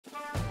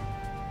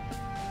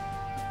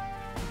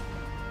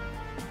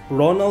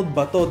Ronald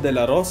Bato de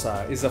la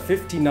Rosa is a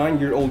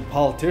 59-year-old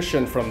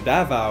politician from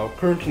Davao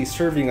currently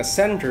serving as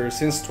senator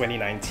since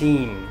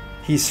 2019.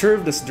 He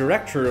served as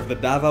director of the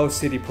Davao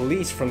City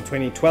Police from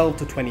 2012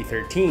 to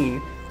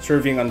 2013,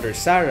 serving under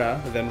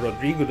Sara, then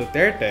Rodrigo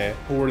Duterte,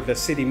 who were the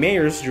city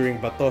mayors during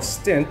Bato's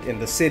stint in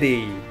the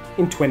city.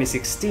 In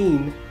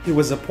 2016, he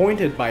was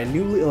appointed by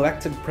newly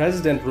elected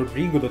President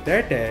Rodrigo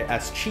Duterte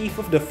as chief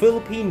of the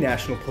Philippine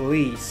National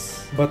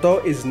Police.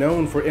 Bato is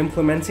known for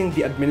implementing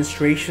the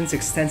administration's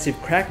extensive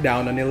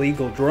crackdown on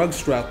illegal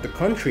drugs throughout the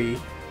country,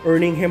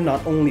 earning him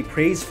not only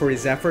praise for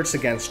his efforts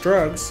against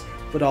drugs,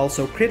 but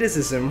also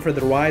criticism for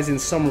the rise in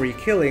summary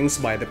killings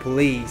by the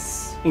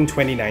police. In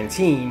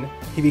 2019,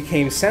 he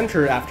became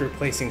senator after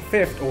placing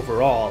 5th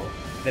overall.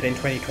 Then in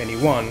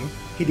 2021,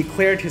 he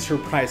declared his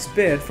surprise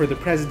bid for the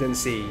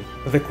presidency.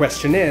 The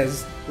question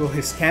is, will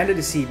his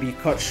candidacy be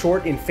cut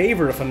short in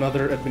favor of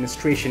another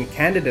administration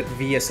candidate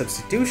via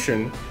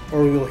substitution,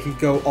 or will he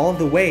go all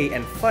the way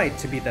and fight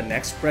to be the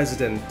next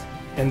president?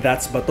 And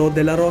that's Bato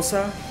de la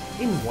Rosa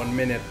in 1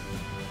 minute.